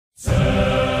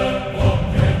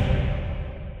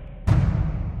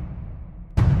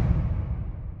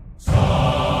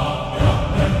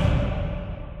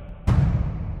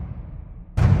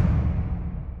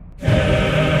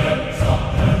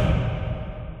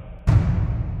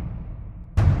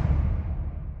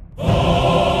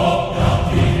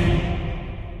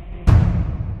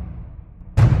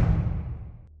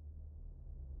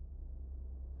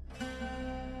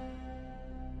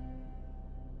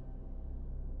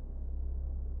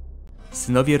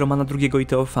Synowie Romana II i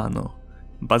Teofano,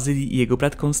 Bazyli i jego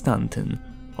brat Konstantyn,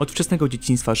 od wczesnego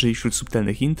dzieciństwa żyli wśród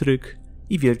subtelnych intryg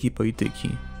i wielkiej polityki.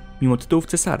 Mimo tytułów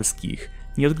cesarskich,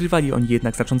 nie odgrywali oni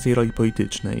jednak znaczącej roli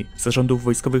politycznej zarządów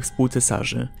wojskowych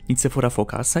współcesarzy Nicefora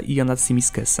Phokasa i Jana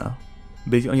Tzimiskesa.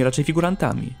 Byli oni raczej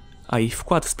figurantami, a ich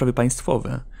wkład w sprawy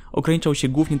państwowe ograniczał się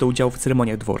głównie do udziału w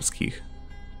ceremoniach dworskich.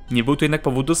 Nie był to jednak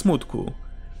powód do smutku,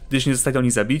 gdyż nie zostali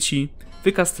oni zabici,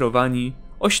 wykastrowani,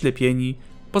 oślepieni,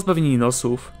 pozbawieni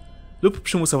nosów lub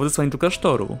przymusowo zesłani do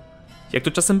klasztoru, jak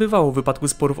to czasem bywało w wypadku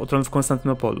sporów o tron w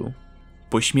Konstantynopolu.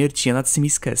 Po śmierci Jana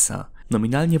Tzimiskesa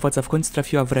nominalnie władza w końcu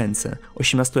trafiła w ręce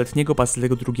 18-letniego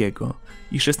Bazylego II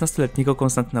i 16-letniego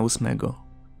Konstantyna VIII.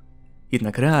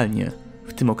 Jednak realnie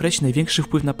w tym okresie największy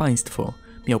wpływ na państwo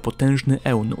miał potężny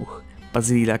eunuch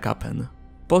Bazyli Ii.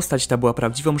 Postać ta była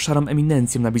prawdziwą szarą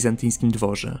eminencją na bizantyńskim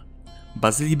dworze.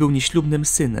 Bazyli był nieślubnym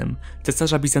synem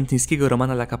cesarza bizantyńskiego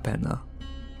Romana Lakapena.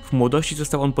 W młodości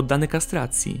został on poddany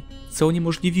kastracji, co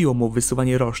uniemożliwiło mu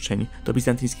wysuwanie roszczeń do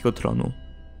bizantyńskiego tronu.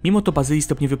 Mimo to Bazyli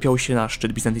stopniowo piął się na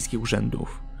szczyt bizantyjskich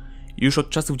urzędów. Już od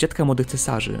czasów dziadka młodych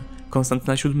cesarzy,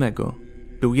 Konstantyna VII,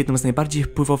 był jedną z najbardziej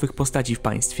wpływowych postaci w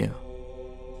państwie.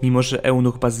 Mimo że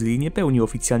eunuch Bazyli nie pełnił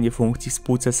oficjalnie funkcji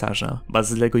współcesarza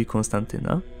Bazylego i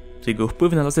Konstantyna, to jego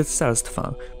wpływy na losy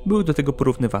cesarstwa były do tego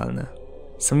porównywalne.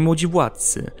 Sami młodzi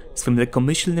władcy, swym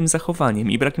lekkomyślnym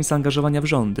zachowaniem i brakiem zaangażowania w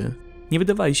rządy, nie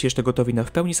wydawali się jeszcze gotowi na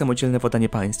w pełni samodzielne władanie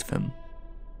państwem.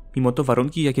 Mimo to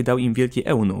warunki, jakie dał im wielki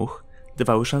eunuch,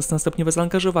 dawały szansę na stopniowe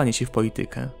zaangażowanie się w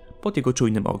politykę pod jego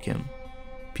czujnym okiem.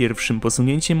 Pierwszym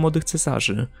posunięciem młodych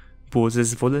cesarzy było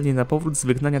zezwolenie na powrót z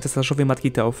wygnania cesarzowej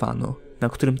matki Teofano, na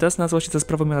którym teraz znalazła się za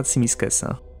sprawą Jana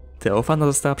Tzimiskesa. Teofano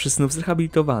została przez synów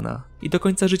zrehabilitowana i do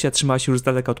końca życia trzymała się już z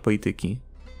daleka od polityki.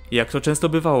 Jak to często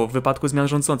bywało w wypadku zmian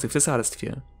rządzących w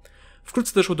cesarstwie,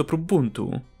 wkrótce doszło do prób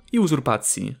buntu i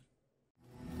uzurpacji.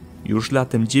 Już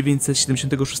latem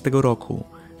 976 roku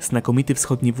znakomity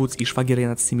wschodni wódz i szwagier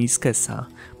Jana Tzimiskesa,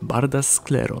 Bardas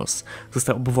Skleros,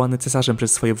 został obwołany cesarzem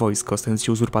przez swoje wojsko, stając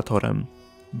się uzurpatorem.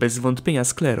 Bez wątpienia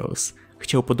Skleros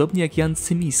chciał podobnie jak Jan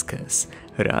Tzimiskes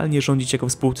realnie rządzić jako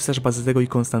współcesarz Bazylego i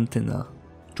Konstantyna.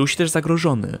 Czuł się też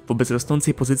zagrożony wobec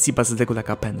rosnącej pozycji Bazylego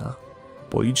Lakapena.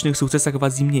 Po licznych sukcesach w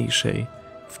Azji Mniejszej,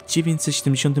 w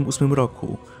 978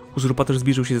 roku uzurpator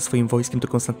zbliżył się ze swoim wojskiem do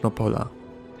Konstantynopola.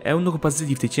 Eunuch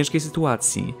Bazyli w tej ciężkiej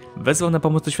sytuacji wezwał na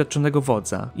pomoc doświadczonego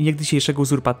wodza i niegdysiejszego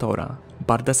uzurpatora,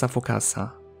 Bardasa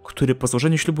Phokasa, który po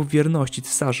złożeniu ślubów wierności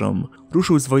cesarzom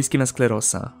ruszył z wojskiem na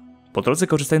Sklerosa. Po drodze,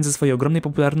 korzystając ze swojej ogromnej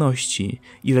popularności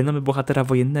i renomy bohatera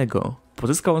wojennego,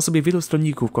 pozyskał on sobie wielu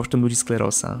stronników kosztem ludzi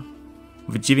Sklerosa.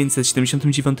 W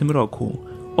 979 roku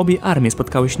obie armie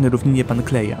spotkały się na równinie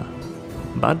Pankleja.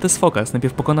 Bardas Phocas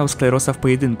najpierw pokonał Sklerosa w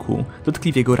pojedynku,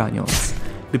 dotkliwie go raniąc,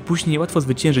 by później łatwo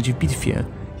zwyciężyć w bitwie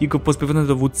jego pozbawiono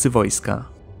dowódcy wojska.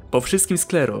 Po wszystkim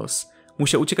Skleros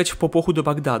musiał uciekać w popłochu do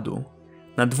Bagdadu,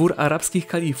 na dwór arabskich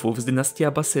kalifów z dynastii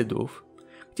Abbasydów,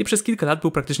 gdzie przez kilka lat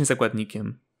był praktycznie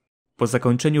zakładnikiem. Po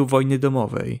zakończeniu wojny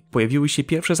domowej pojawiły się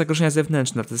pierwsze zagrożenia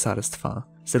zewnętrzne dla cesarstwa,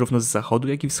 zarówno z zachodu,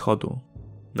 jak i wschodu.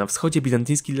 Na wschodzie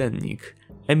bizantyjski lennik,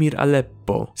 emir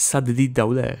Aleppo Saad-Din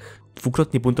Dawleh,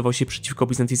 dwukrotnie buntował się przeciwko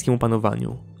bizantyjskiemu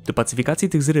panowaniu. Do pacyfikacji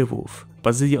tych zrywów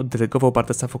Bazyli oddelegował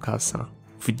Bardasa Phocasa.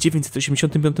 W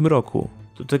 985 roku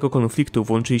do tego konfliktu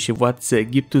włączyli się władcy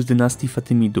Egiptu z dynastii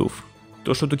Fatymidów.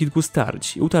 Doszło do kilku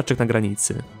starć i utarczek na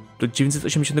granicy. Do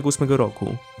 988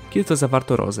 roku, kiedy to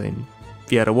zawarto rozejm,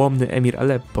 wiarołomny emir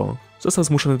Aleppo został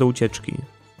zmuszony do ucieczki.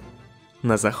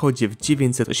 Na zachodzie w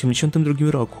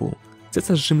 982 roku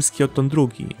cesarz rzymski Otton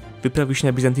II wyprawił się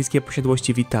na bizantyjskie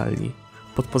posiadłości w Italii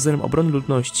pod pozorem obrony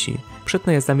ludności przed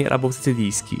najazdami Arabów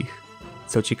sycylijskich.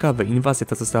 Co ciekawe, inwazja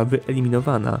ta została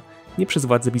wyeliminowana nie przez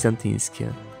władze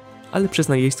bizantyjskie, ale przez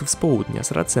najeźdźców z południa,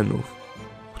 Saracenów,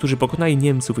 którzy pokonali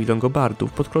Niemców i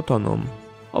Longobardów pod Krotoną.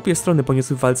 Obie strony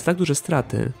poniosły w walce tak duże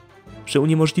straty, że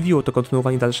uniemożliwiło to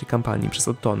kontynuowanie dalszej kampanii przez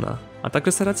Ottona, a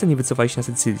także Saraceni wycofali się na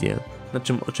Sycylię, na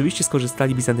czym oczywiście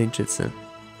skorzystali Bizantyjczycy.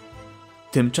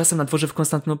 Tymczasem na dworze w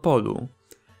Konstantynopolu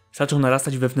zaczął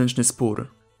narastać wewnętrzny spór.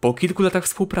 Po kilku latach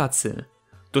współpracy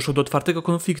doszło do otwartego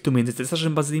konfliktu między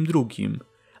cesarzem Bazyliem II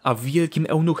a wielkim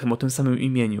eunuchem o tym samym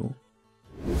imieniu.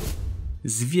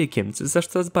 Z wiekiem cesarz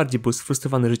coraz bardziej był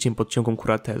sfrustrowany życiem pod ciągłą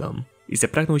kuratelą i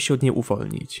zapragnął się od niej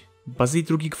uwolnić. Bazyli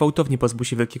II gwałtownie pozbył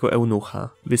się wielkiego eunucha,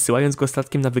 wysyłając go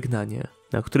statkiem na wygnanie,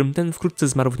 na którym ten wkrótce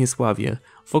zmarł w niesławie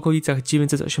w okolicach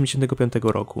 985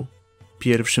 roku.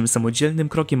 Pierwszym samodzielnym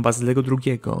krokiem Bazylego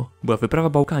II była wyprawa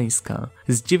bałkańska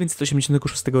z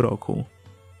 986 roku.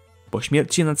 Po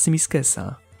śmierci Jana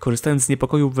Tzimiskesa, korzystając z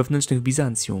niepokojów wewnętrznych w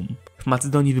Bizancjum, w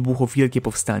Macedonii wybuchło wielkie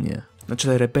powstanie. Na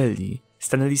czele rebelii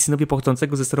stanęli synowie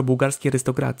pochodzącego ze starobułgarskiej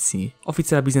arystokracji,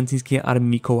 oficera bizantyńskiej armii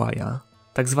Mikołaja,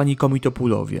 tak zwani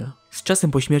komitopulowie. Z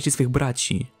czasem po śmierci swych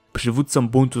braci, przywódcą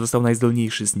buntu został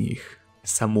najzdolniejszy z nich,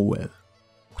 Samuel,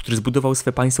 który zbudował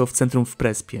swe państwo w centrum w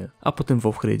Prespie, a potem w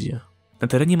Ochrydzie. Na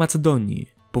terenie Macedonii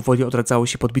powoli odradzało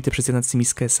się podbite przez Jana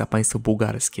Cymiskesa państwo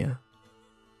bułgarskie.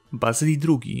 Bazyli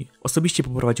II osobiście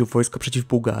poprowadził wojsko przeciw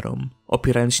Bułgarom,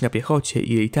 opierając się na piechocie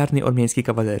i elitarnej ormiańskiej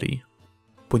kawalerii.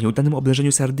 Po nieudanym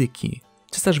oblężeniu Sardyki,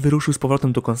 cesarz wyruszył z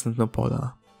powrotem do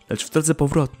Konstantynopola, lecz w drodze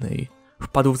powrotnej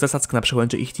wpadł w zasadzkę na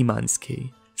przełęczy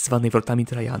Ichtimańskiej, zwanej wrotami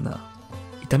Trajana.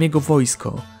 I tam jego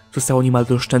wojsko zostało niemal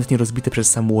doszczętnie rozbite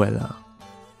przez Samuela.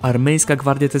 Armeńska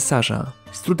gwardia cesarza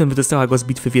z trudem wydostała go z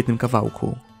bitwy w jednym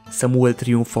kawałku. Samuel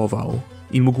triumfował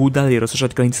i mógł dalej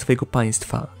rozszerzać granice swojego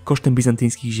państwa kosztem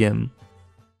bizantyńskich ziem.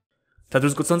 Ta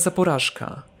druzgocąca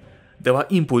porażka dała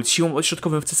impuls siłom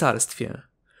ośrodkowym w cesarstwie,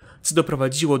 co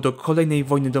doprowadziło do kolejnej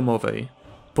wojny domowej.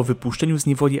 Po wypuszczeniu z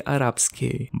niewoli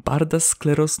arabskiej, Bardas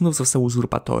Skleros znów został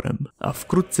uzurpatorem, a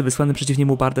wkrótce wysłany przeciw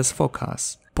niemu Bardas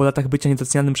Fokas, po latach bycia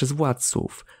niedocenianym przez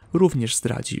władców, również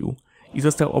zdradził i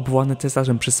został obwołany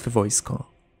cesarzem przez swe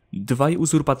wojsko. Dwaj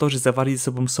uzurpatorzy zawarli ze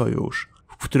sobą sojusz,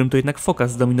 w którym to jednak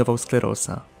Fokas zdominował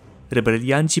Sklerosa.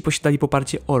 Rebelianci posiadali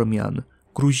poparcie Ormian,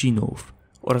 Gruzinów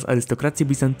oraz arystokracji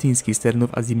bizantyńskiej z terenów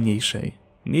Azji Mniejszej.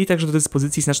 Mieli także do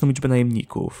dyspozycji znaczną liczbę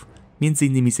najemników,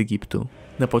 m.in. z Egiptu.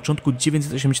 Na początku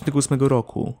 988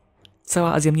 roku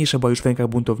cała Azja Mniejsza była już w rękach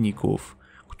buntowników,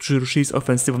 którzy ruszyli z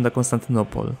ofensywą na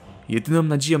Konstantynopol. Jedyną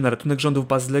nadzieją na ratunek rządów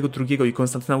Bazylego II i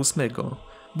Konstantyna VIII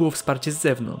było wsparcie z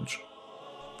zewnątrz.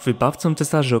 Wybawcą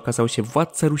cesarzy okazał się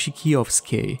władca Rusi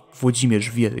Kijowskiej,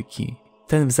 Włodzimierz Wielki.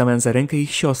 Ten w zamian za rękę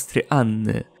ich siostry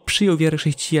Anny przyjął wiarę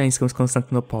chrześcijańską z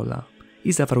Konstantynopola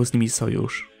i zawarł z nimi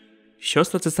sojusz.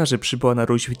 Siostra cesarzy przybyła na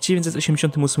Ruś w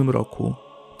 988 roku.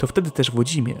 To wtedy też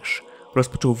Włodzimierz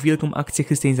rozpoczął wielką akcję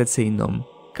chrystianizacyjną.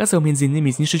 Kazał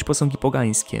m.in. zniszczyć posągi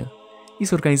pogańskie i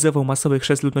zorganizował masowy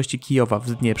chrzest ludności Kijowa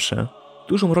w Dnieprze.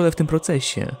 Dużą rolę w tym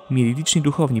procesie mieli liczni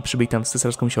duchowni przybyli tam z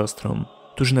cesarską siostrą,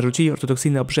 którzy narzucili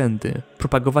ortodoksyjne obrzędy,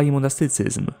 propagowali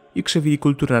monastycyzm i krzewili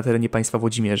kulturę na terenie państwa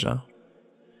Włodzimierza.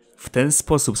 W ten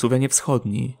sposób Słowianie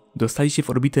Wschodni dostali się w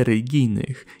orbitę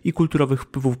religijnych i kulturowych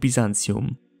wpływów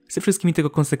Bizancjum, ze wszystkimi tego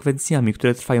konsekwencjami,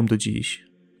 które trwają do dziś.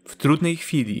 W trudnej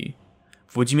chwili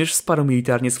Włodzimierz wsparł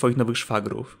militarnie swoich nowych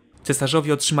szwagrów.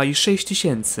 Cesarzowie otrzymali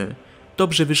 6000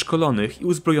 dobrze wyszkolonych i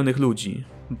uzbrojonych ludzi.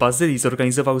 Bazyli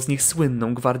zorganizował z nich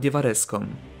słynną gwardię wareską.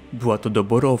 Była to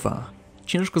doborowa,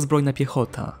 ciężko zbrojna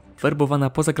piechota, werbowana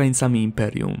poza granicami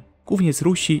imperium, głównie z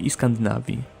Rusi i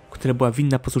Skandynawii, która była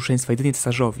winna posłuszeństwa jedynie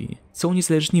cesarzowi, co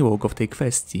uniezależniło go w tej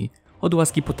kwestii od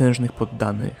łaski potężnych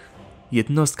poddanych.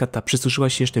 Jednostka ta przysłużyła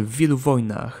się jeszcze w wielu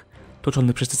wojnach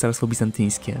toczonych przez cesarstwo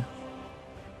bizantyńskie.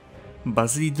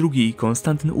 Bazyli II i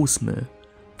Konstantyn VIII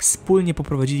wspólnie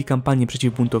poprowadzili kampanię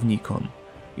przeciw buntownikom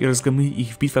i rozgromili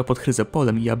ich w bitwach pod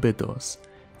Chryzopolem i Abydos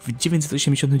w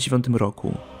 989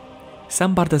 roku.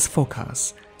 Sam Bardas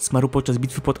Fokas zmarł podczas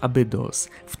bitwy pod Abydos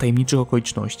w tajemniczych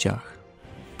okolicznościach.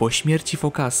 Po śmierci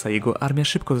Fokasa jego armia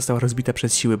szybko została rozbita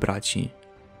przez siły braci.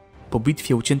 Po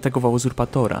bitwie ucięta głowa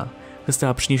uzurpatora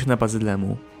została przyniesiona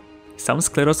Bazylemu. Sam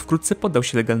Skleros wkrótce poddał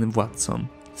się legalnym władcom,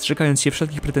 zrzekając się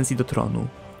wszelkich pretensji do tronu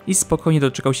i spokojnie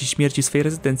doczekał się śmierci w swojej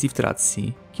rezydencji w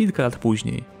Tracji kilka lat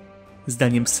później.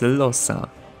 Zdaniem Psellosa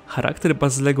charakter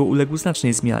Bazylego uległ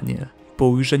znacznej zmianie po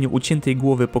ujrzeniu uciętej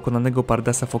głowy pokonanego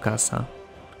Bardasa Fokasa.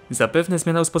 Zapewne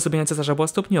zmiana usposobienia cesarza była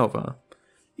stopniowa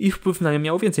i wpływ na nią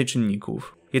miało więcej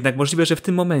czynników. Jednak możliwe, że w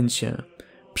tym momencie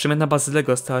przemiana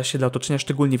Bazylego stała się dla otoczenia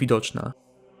szczególnie widoczna.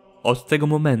 Od tego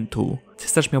momentu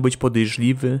cesarz miał być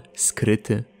podejrzliwy,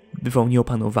 skryty, bywał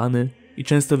nieopanowany i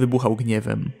często wybuchał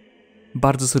gniewem.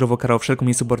 Bardzo surowo karał wszelką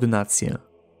niesubordynację.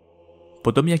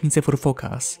 Podobnie jak Nicefor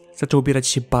Fokas, zaczął ubierać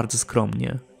się bardzo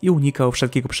skromnie i unikał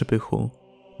wszelkiego przepychu.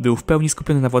 Był w pełni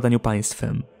skupiony na władaniu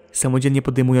państwem, samodzielnie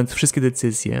podejmując wszystkie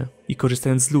decyzje i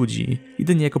korzystając z ludzi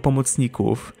jedynie jako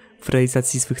pomocników w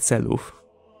realizacji swych celów.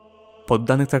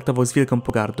 Poddanych traktował z wielką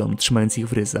pogardą, trzymając ich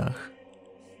w ryzach.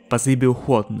 Bazyli był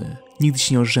chłodny, nigdy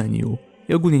się nie ożenił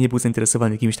i ogólnie nie był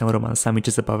zainteresowany jakimiś tam romansami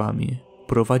czy zabawami.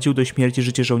 Prowadził do śmierci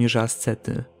życie żołnierza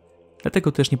ascety,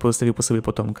 dlatego też nie pozostawił po sobie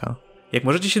potomka. Jak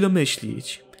możecie się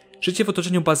domyślić, życie w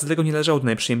otoczeniu Bazylego nie należało do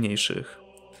najprzyjemniejszych,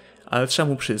 ale trzeba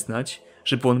mu przyznać,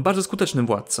 że był on bardzo skutecznym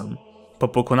władcą. Po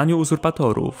pokonaniu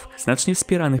uzurpatorów, znacznie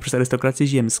wspieranych przez arystokrację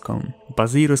ziemską,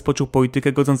 Bazyli rozpoczął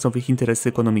politykę godzącą w ich interesy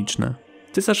ekonomiczne.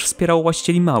 Cesarz wspierał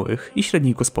właścicieli małych i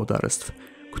średnich gospodarstw,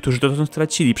 którzy dotąd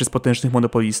tracili przez potężnych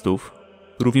monopolistów.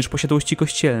 Również posiadłości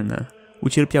kościelne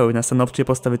ucierpiały na stanowcze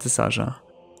postawy cesarza,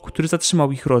 który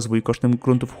zatrzymał ich rozwój kosztem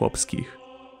gruntów chłopskich.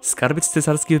 Skarbiec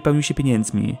cesarski wypełnił się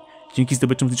pieniędzmi, dzięki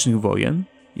zdobyczom z licznych wojen,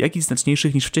 jak i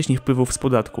znaczniejszych niż wcześniej wpływów z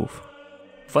podatków.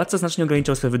 Władca znacznie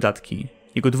ograniczał swe wydatki,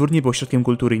 jego dwór nie był ośrodkiem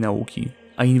kultury i nauki,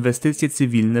 a inwestycje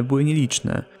cywilne były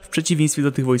nieliczne, w przeciwieństwie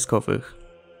do tych wojskowych.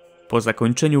 Po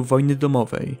zakończeniu wojny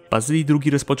domowej, Bazyli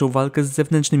II rozpoczął walkę z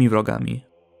zewnętrznymi wrogami.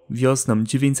 Wiosną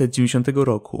 990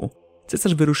 roku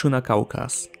cesarz wyruszył na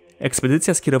Kaukaz.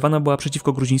 Ekspedycja skierowana była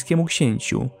przeciwko gruzińskiemu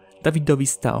księciu, Dawidowi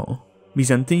Stao.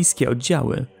 Bizantyńskie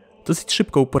oddziały dosyć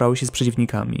szybko uporały się z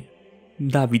przeciwnikami.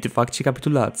 Dawid w akcie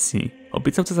kapitulacji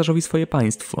obiecał cesarzowi swoje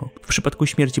państwo w przypadku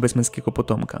śmierci bezmęskiego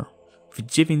potomka. W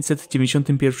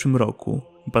 991 roku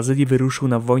Bazyli wyruszył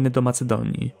na wojnę do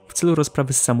Macedonii w celu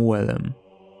rozprawy z Samuelem.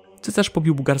 Cesarz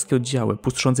pobił bułgarskie oddziały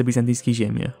pustoszące bizantyjskie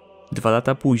ziemie. 2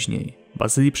 lata później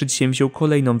Bazyli przedsięwziął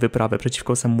kolejną wyprawę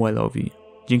przeciwko Samuelowi.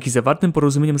 Dzięki zawartym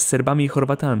porozumieniom z Serbami i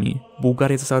Chorwatami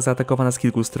Bułgaria została zaatakowana z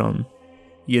kilku stron.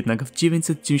 Jednak w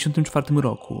 994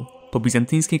 roku, po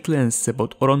bizantyjskiej klęsce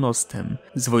pod Oronostem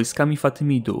z wojskami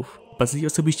Fatymidów, Bazyli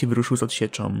osobiście wyruszył z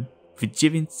odsieczą. W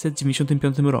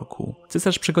 995 roku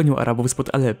cesarz przegonił Arabów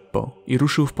spod Aleppo i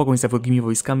ruszył w pogoń za wrogimi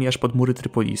wojskami aż pod mury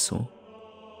Trypolisu.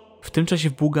 W tym czasie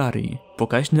w Bułgarii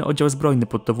pokaźny oddział zbrojny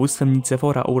pod dowództwem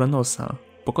Nicefora Ouranosa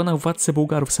pokonał władcę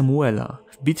Bułgarów Samuela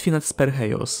w bitwie nad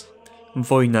Spercheios.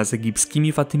 Wojna z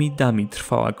egipskimi Fatymidami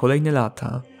trwała kolejne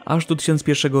lata, aż do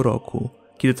 1001 roku,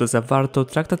 kiedy to zawarto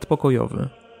traktat pokojowy.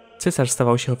 Cesarz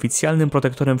stawał się oficjalnym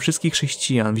protektorem wszystkich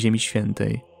chrześcijan w Ziemi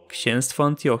Świętej. Księstwo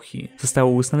Antiochii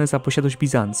zostało uznane za posiadłość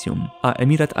Bizancjum, a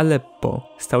emirat Aleppo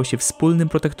stał się wspólnym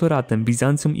protektoratem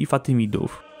Bizancjum i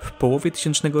Fatymidów. W połowie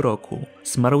 1000 roku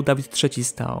zmarł Dawid III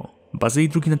Stao. Bazyli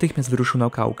II natychmiast wyruszył na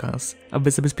Kaukaz,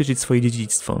 aby zabezpieczyć swoje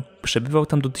dziedzictwo. Przebywał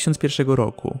tam do 1001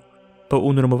 roku. Po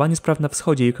unormowaniu spraw na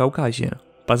wschodzie i Kaukazie,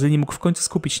 Bazyli mógł w końcu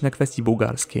skupić się na kwestii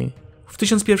bułgarskiej. W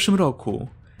 1001 roku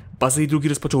Bazyli II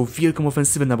rozpoczął wielką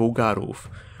ofensywę na Bułgarów,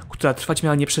 która trwać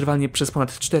miała nieprzerwanie przez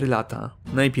ponad 4 lata.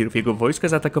 Najpierw jego wojska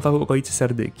zaatakowały okolice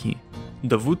Sardyki.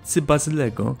 Dowódcy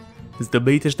Bazylego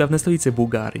zdobyli też dawne stolice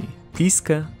Bułgarii: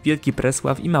 Pliskę, Wielki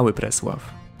Presław i Mały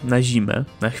Presław. Na zimę,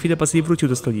 na chwilę Bazyli wrócił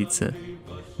do stolicy,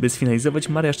 by sfinalizować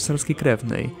mariaż cesarskiej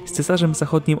krewnej z cesarzem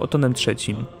zachodnim Otonem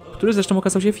III, który zresztą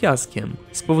okazał się fiaskiem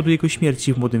z powodu jego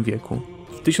śmierci w młodym wieku.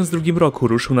 W 1002 roku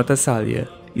ruszył na Tesalię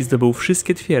i zdobył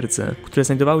wszystkie twierdze, które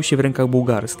znajdowały się w rękach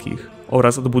bułgarskich,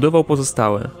 oraz odbudował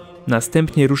pozostałe.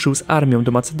 Następnie ruszył z armią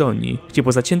do Macedonii, gdzie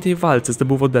po zaciętej walce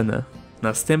zdobył Wodenę.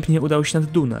 Następnie udał się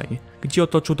nad Dunaj, gdzie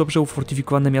otoczył dobrze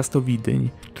ufortyfikowane miasto Widyń,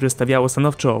 które stawiało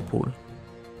stanowczy opór.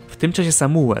 W tym czasie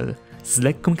Samuel z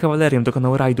lekką kawalerią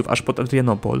dokonał rajdów aż pod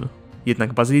Adrianopol.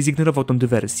 Jednak Bazyli zignorował tę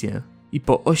dywersję i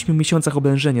po 8 miesiącach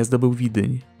oblężenia zdobył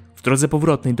Widyń. W drodze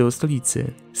powrotnej do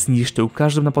stolicy zniszczył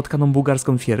każdą napotkaną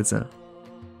bułgarską twierdzę.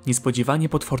 Niespodziewanie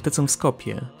pod fortecą w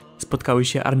Skopie spotkały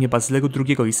się armie Bazylego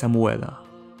II i Samuela.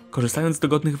 Korzystając z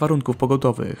dogodnych warunków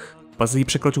pogodowych, Bazyli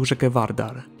przekroczył rzekę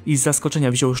Vardar i z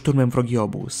zaskoczenia wziął szturmem wrogi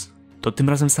obóz. To tym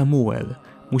razem Samuel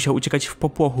musiał uciekać w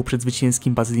popłochu przed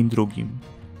zwycięskim Bazylim II.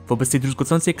 Wobec tej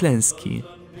druzgocącej klęski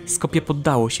Skopje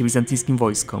poddało się bizantyjskim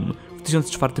wojskom w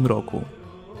 1004 roku.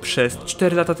 Przez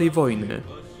 4 lata tej wojny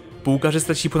Bułgarzy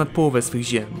stracili ponad połowę swych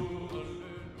ziem.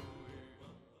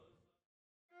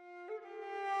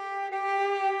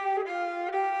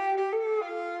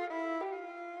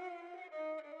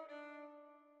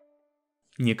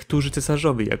 Niektórzy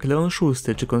cesarzowie, jak Leon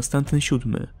VI czy Konstantyn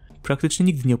VII, praktycznie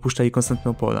nigdy nie opuszczali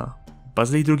Konstantynopola.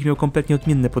 Bazyli II miał kompletnie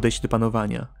odmienne podejście do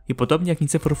panowania i podobnie jak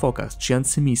Nicefor Fokas czy Jan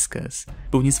Cymiskes,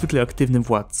 był niezwykle aktywnym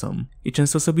władcą i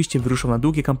często osobiście wyruszał na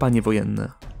długie kampanie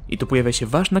wojenne. I tu pojawia się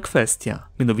ważna kwestia,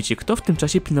 mianowicie kto w tym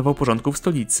czasie pilnował porządku w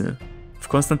stolicy. W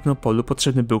Konstantynopolu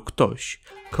potrzebny był ktoś,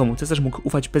 komu cesarz mógł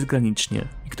ufać bezgranicznie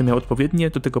i kto miał odpowiednie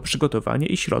do tego przygotowanie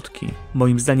i środki.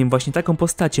 Moim zdaniem właśnie taką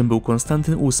postacią był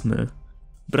Konstantyn VIII.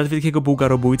 Brat wielkiego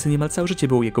Bułgarobójcy niemal całe życie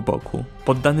był u jego boku.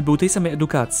 Poddany był tej samej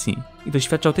edukacji i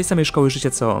doświadczał tej samej szkoły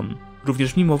życia co on.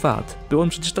 Również mimo wad, był on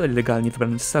przecież dalej legalnie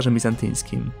wybranym cesarzem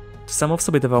bizantyjskim. To samo w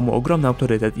sobie dawało mu ogromny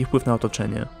autorytet i wpływ na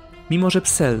otoczenie. Mimo że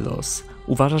Psellos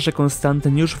uważa, że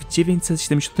Konstantyn już w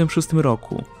 976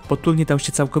 roku potulnie dał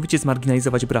się całkowicie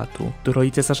zmarginalizować bratu do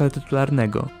roli cesarza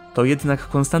tytularnego, to jednak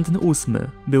Konstantyn VIII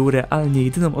był realnie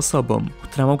jedyną osobą,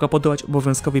 która mogła podołać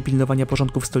obowiązkowi pilnowania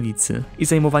porządku w stolicy i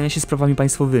zajmowania się sprawami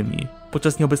państwowymi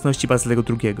podczas nieobecności Bazylego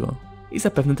II. I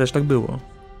zapewne też tak było.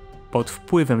 Pod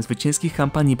wpływem zwycięskich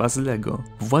kampanii Bazylego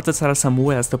władza cara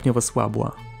Samuela stopniowo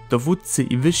słabła. Dowódcy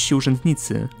i wyżsi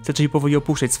urzędnicy zaczęli powoli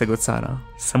opuszczać swego cara.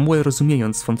 Samuel,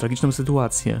 rozumiejąc swą tragiczną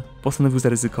sytuację, postanowił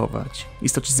zaryzykować i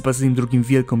stoczyć z Bazyliem II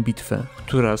wielką bitwę,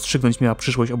 która rozstrzygnąć miała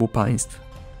przyszłość obu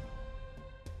państw.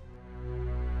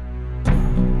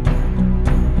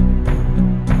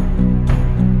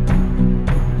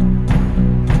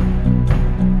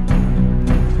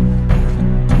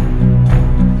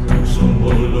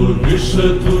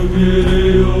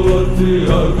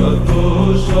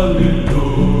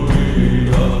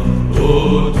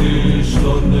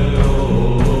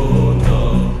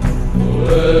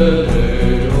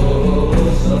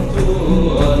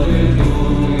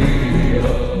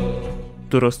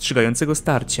 Do rozstrzygającego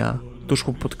starcia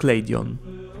doszło pod Kleidion.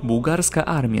 Bułgarska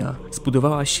armia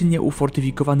zbudowała silnie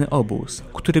ufortyfikowany obóz,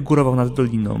 który górował nad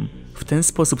doliną. W ten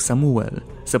sposób Samuel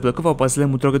zablokował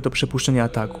Bazylemu drogę do przepuszczenia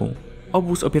ataku.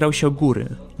 Obóz opierał się o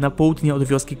góry, na południe od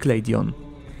wioski Kleidion.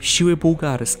 Siły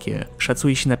bułgarskie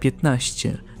szacuje się na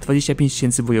 15–25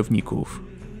 tysięcy wojowników.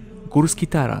 Górski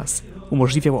taras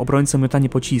umożliwiał obrońcom miotanie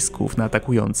pocisków na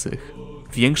atakujących.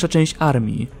 Większa część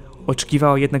armii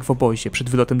oczekiwała jednak w obozie przed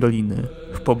wylotem doliny,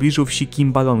 w pobliżu wsi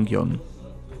Kimbalongion.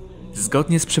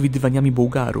 Zgodnie z przewidywaniami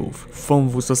Bułgarów,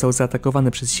 wąwóz został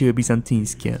zaatakowany przez siły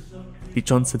bizantyńskie,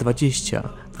 liczące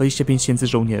 20–25 tysięcy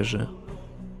żołnierzy,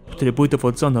 które były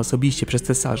dowodzone osobiście przez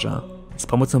cesarza, z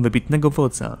pomocą wybitnego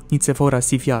wodza Nicefora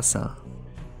Sifiasa.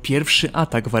 Pierwszy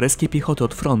atak wareskiej piechoty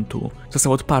od frontu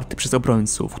został odparty przez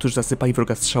obrońców, którzy zasypali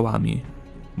wroga strzałami.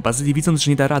 Bazyli, widząc,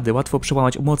 że nie da rady łatwo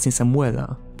przełamać umocnień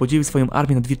Samuela, podzielił swoją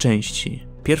armię na dwie części.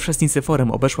 Pierwsza z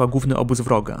Niceforem obeszła główny obóz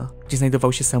wroga, gdzie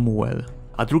znajdował się Samuel,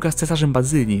 a druga z cesarzem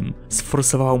Bazylim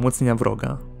sforsowała umocnienia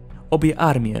wroga. Obie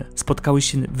armie spotkały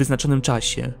się w wyznaczonym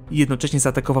czasie i jednocześnie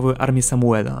zaatakowały armię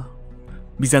Samuela.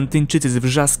 Bizantyńczycy z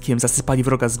wrzaskiem zasypali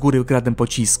wroga z góry gradem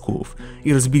pocisków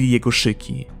i rozbili jego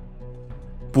szyki.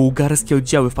 Bułgarskie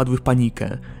oddziały wpadły w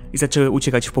panikę i zaczęły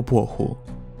uciekać w popłochu.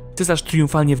 Cesarz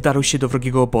triumfalnie wdarł się do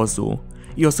wrogiego obozu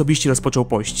i osobiście rozpoczął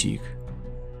pościg.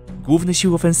 Główne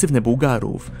siły ofensywne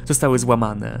Bułgarów zostały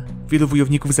złamane, wielu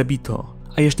wojowników zabito,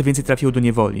 a jeszcze więcej trafiło do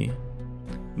niewoli.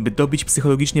 By dobić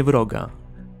psychologicznie wroga,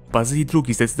 Bazyli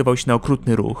II zdecydował się na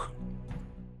okrutny ruch.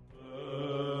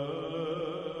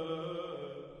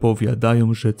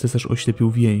 Powiadają, że cesarz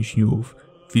oślepił więźniów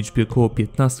w liczbie około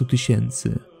 15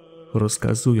 tysięcy,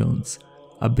 rozkazując,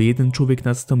 aby jeden człowiek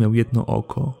nad 100 miał jedno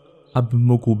oko, aby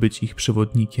mógł być ich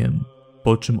przewodnikiem,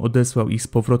 po czym odesłał ich z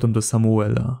powrotem do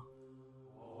Samuela.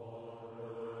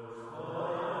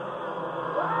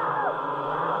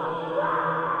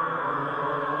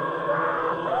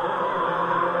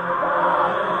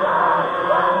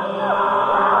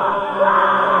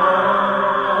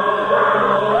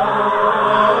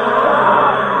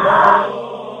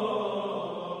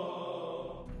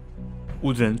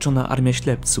 Udręczona armia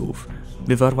ślepców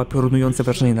wywarła piorunujące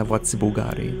wrażenie na władcy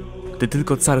Bułgarii. Gdy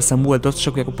tylko car Samuel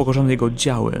dostrzegł, jak upokorzono jego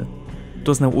oddziały,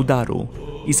 doznał udaru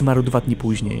i zmarł 2 dni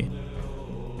później.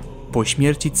 Po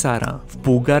śmierci cara w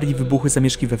Bułgarii wybuchły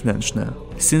zamieszki wewnętrzne.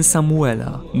 Syn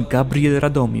Samuela, Gabriel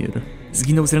Radomir,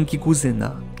 zginął z ręki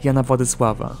kuzyna, Jana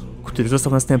Władysława, który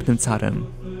został następnym carem.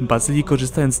 Bazyli,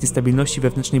 korzystając z niestabilności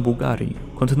wewnętrznej Bułgarii,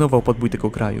 kontynuował podbój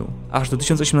tego kraju, aż do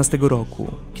 1018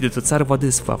 roku, kiedy to car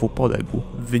Władysław upoległ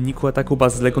w wyniku ataku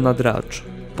Bazylego na Dracz.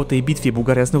 Po tej bitwie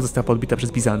Bułgaria znów została podbita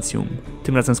przez Bizancjum,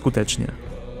 tym razem skutecznie.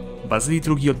 Bazyli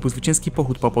II odbył zwycięski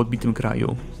pochód po podbitym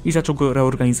kraju i zaczął go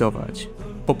reorganizować.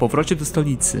 Po powrocie do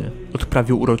stolicy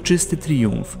odprawił uroczysty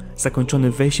triumf,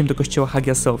 zakończony wejściem do kościoła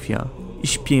Hagia Sofia i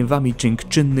śpiewami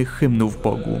dziękczynnych hymnów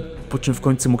Bogu, po czym w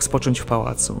końcu mógł spocząć w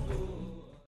pałacu.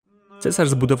 Cesarz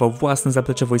zbudował własne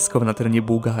zaplecze wojskowe na terenie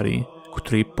Bułgarii,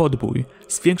 której podbój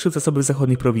zwiększył zasoby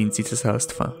zachodnich prowincji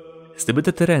cesarstwa.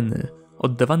 Zdobyte tereny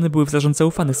oddawane były w zarząd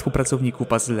zaufanych współpracowników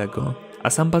Bazylego, a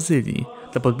sam Bazyli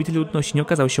dla podbitej ludności nie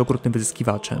okazał się okrutnym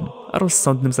wyzyskiwaczem, a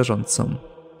rozsądnym zarządcą.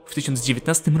 W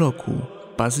 1019 roku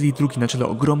Bazyli II na czele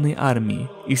ogromnej armii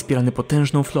i wspierany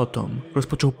potężną flotą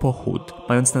rozpoczął pochód,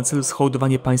 mając na celu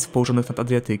zhołdowanie państw położonych nad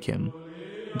Adriatykiem.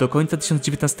 Do końca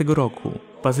 1019 roku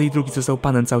Bazyli II został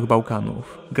panem całych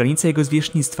Bałkanów. Granice jego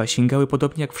zwierzchnictwa sięgały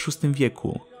podobnie jak w VI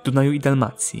wieku Dunaju i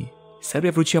Dalmacji.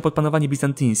 Serbia wróciła pod panowanie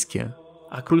bizantyńskie,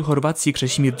 a król Chorwacji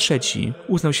Krzesimir III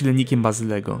uznał się lennikiem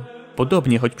Bazylego.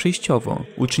 Podobnie, choć przejściowo,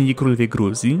 uczynili królowie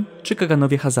Gruzji czy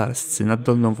kaganowie hazarscy nad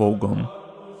Dolną Wołgą.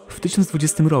 W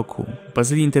 1020 roku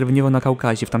Bazyli interweniował na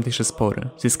Kaukazie w tamtejsze spory,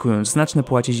 zyskując znaczne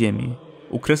połacie ziemi.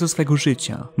 U kresu swego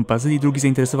życia Bazyli II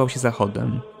zainteresował się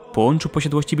Zachodem. Połączył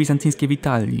posiadłości bizantyńskie w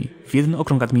Italii w jeden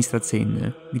okrąg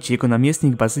administracyjny, gdzie jego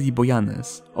namiestnik Bazyli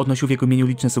Bojanes odnosił w jego imieniu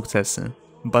liczne sukcesy.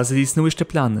 Bazyli snuł jeszcze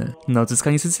plany na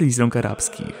odzyskanie Sycylii z rąk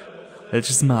arabskich,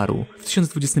 lecz zmarł w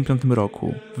 1025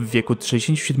 roku w wieku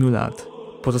 67 lat,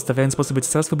 pozostawiając po sobie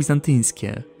cesarstwo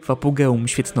bizantyńskie w apogeum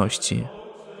świetności.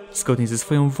 Zgodnie ze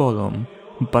swoją wolą,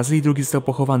 Bazyli II został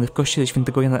pochowany w kościele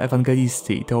świętego Jana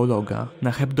Ewangelisty i teologa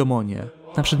na Hebdomonie,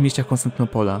 na przedmieściach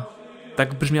Konstantynopola.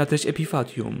 Tak brzmiała treść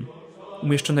epifatium,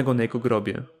 umieszczonego na jego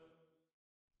grobie.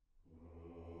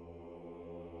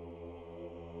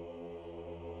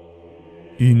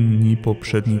 Inni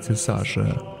poprzedni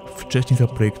cesarze wcześniej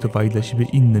zaprojektowali dla siebie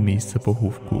inne miejsce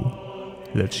pochówku,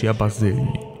 lecz ja, Bazyli,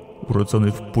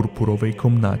 urodzony w purpurowej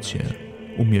komnacie,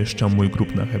 umieszczam mój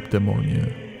grób na Hebdemonie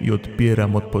i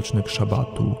odbieram odpoczynek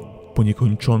szabatu po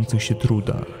niekończących się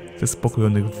trudach,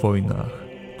 zaspokojonych wojnach,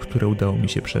 które udało mi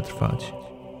się przetrwać.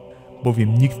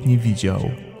 Bowiem nikt nie widział,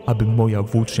 aby moja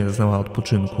włócznia zaznała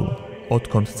odpoczynku,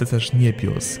 odkąd cesarz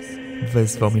niebios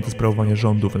wezwał mnie do sprawowania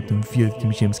rządów na tym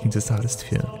wielkim ziemskim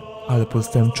cesarstwie. Ale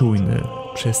pozostałem czujny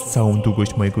przez całą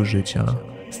długość mojego życia,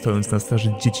 stojąc na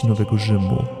straży dzieci Nowego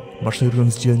Rzymu,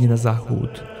 maszerując dzielnie na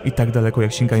zachód i tak daleko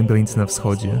jak sięgają granice na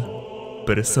wschodzie.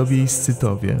 Persowie i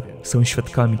Scytowie są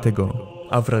świadkami tego,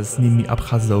 a wraz z nimi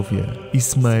Abchazowie,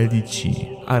 Ismaelici,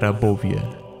 Arabowie,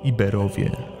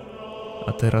 Iberowie.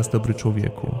 A teraz, dobry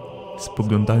człowieku,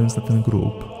 spoglądając na ten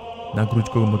grób, nagródź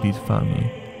go modlitwami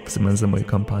w zamian za moje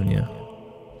kampanie.